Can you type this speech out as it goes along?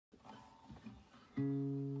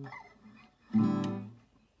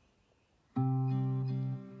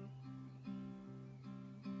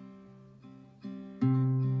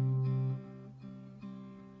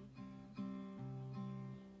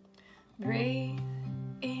Breathe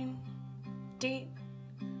in deep.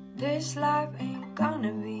 This life ain't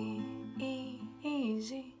gonna be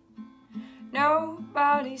easy.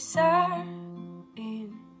 Nobody's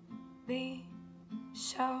certain be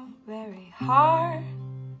so very hard.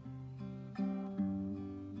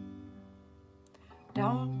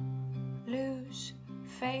 Don't lose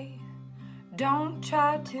faith. Don't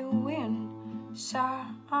try to win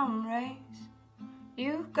some race.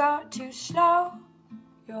 You've got to slow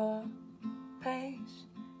your pace.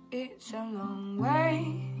 It's a long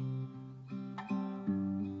way.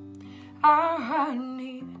 I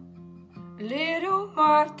need a little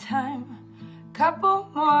more time, couple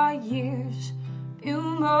more years, few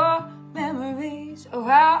more memories of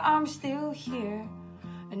how I'm still here.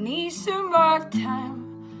 I need some more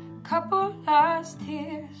time, couple last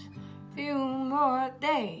tears, few more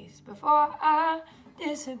days before I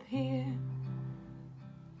disappear.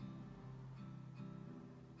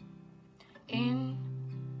 In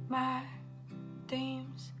my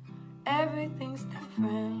dreams, everything's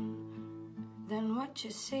different than what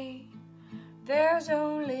you see. There's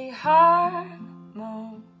only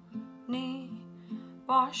har-mo-ny,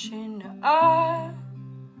 washing the ugly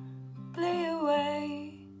away.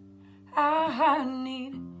 I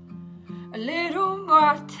need a little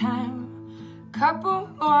more time, couple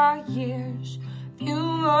more years, few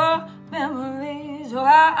more memories of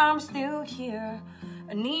how I'm still here.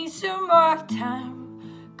 I need some more time,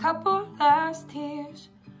 couple last tears,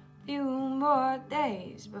 few more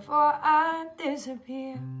days before I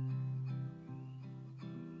disappear.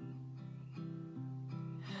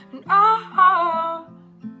 And all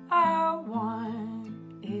I want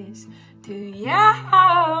is to yell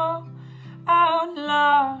out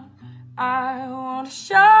loud. I want to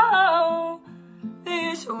show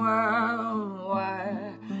this world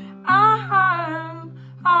what I'm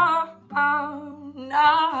about.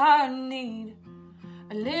 I need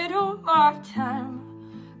a little more time,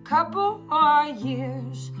 couple more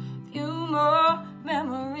years, few more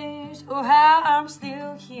memories of how I'm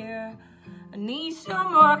still here. I need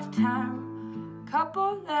some more time,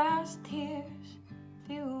 couple last tears,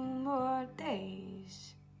 few more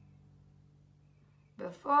days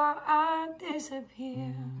before I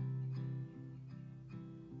disappear.